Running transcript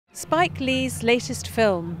Spike Lee's latest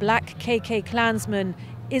film, BlacKKKlansman,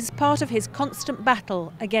 is part of his constant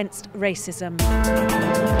battle against racism.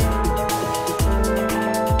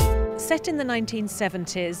 Set in the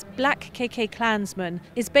 1970s, BlacKKKlansman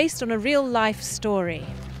is based on a real-life story.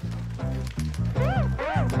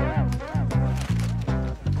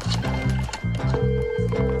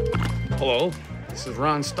 Hello, this is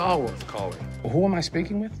Ron Stallworth calling. Who am I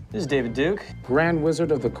speaking with? This is David Duke. Grand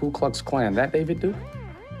Wizard of the Ku Klux Klan. That David Duke?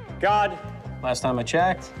 God. Last time I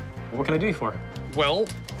checked. What can I do you for? Well,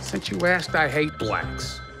 since you asked, I hate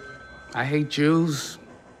blacks. I hate Jews,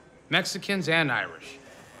 Mexicans and Irish,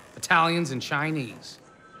 Italians and Chinese.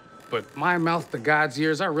 But my mouth to God's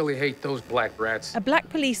ears, I really hate those black rats. A black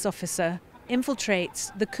police officer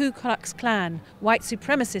infiltrates the Ku Klux Klan, white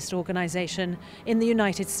supremacist organization in the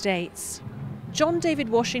United States. John David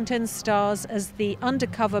Washington stars as the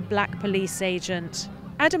undercover black police agent.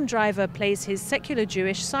 Adam Driver plays his secular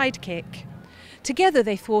Jewish sidekick. Together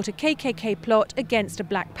they thwart a KKK plot against a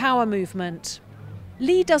black power movement.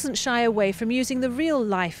 Lee doesn't shy away from using the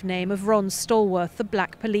real-life name of Ron Stallworth, the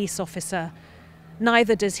black police officer.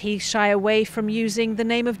 Neither does he shy away from using the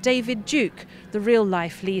name of David Duke, the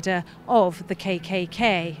real-life leader of the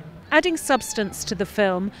KKK. Adding substance to the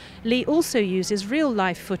film, Lee also uses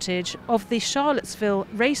real-life footage of the Charlottesville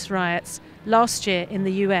race riots last year in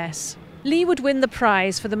the US. Lee would win the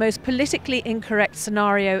prize for the most politically incorrect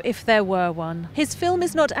scenario if there were one. His film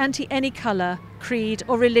is not anti any colour, creed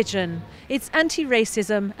or religion. It's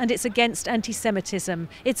anti-racism and it's against anti-Semitism.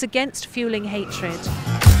 It's against fueling hatred.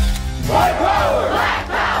 White power! Black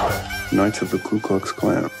power! Knights of the Ku Klux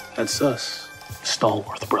Klan. That's us,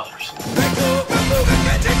 Stallworth brothers.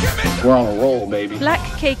 We're on a roll, baby.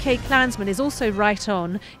 BlacKKKlansman is also right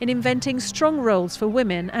on in inventing strong roles for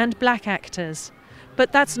women and black actors.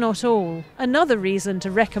 But that's not all. Another reason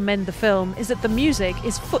to recommend the film is that the music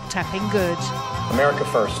is foot-tapping good. America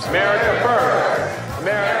first. America first!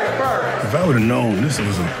 America first! If I would have known this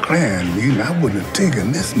was a Klan meeting, I wouldn't have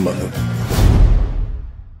taken this mother.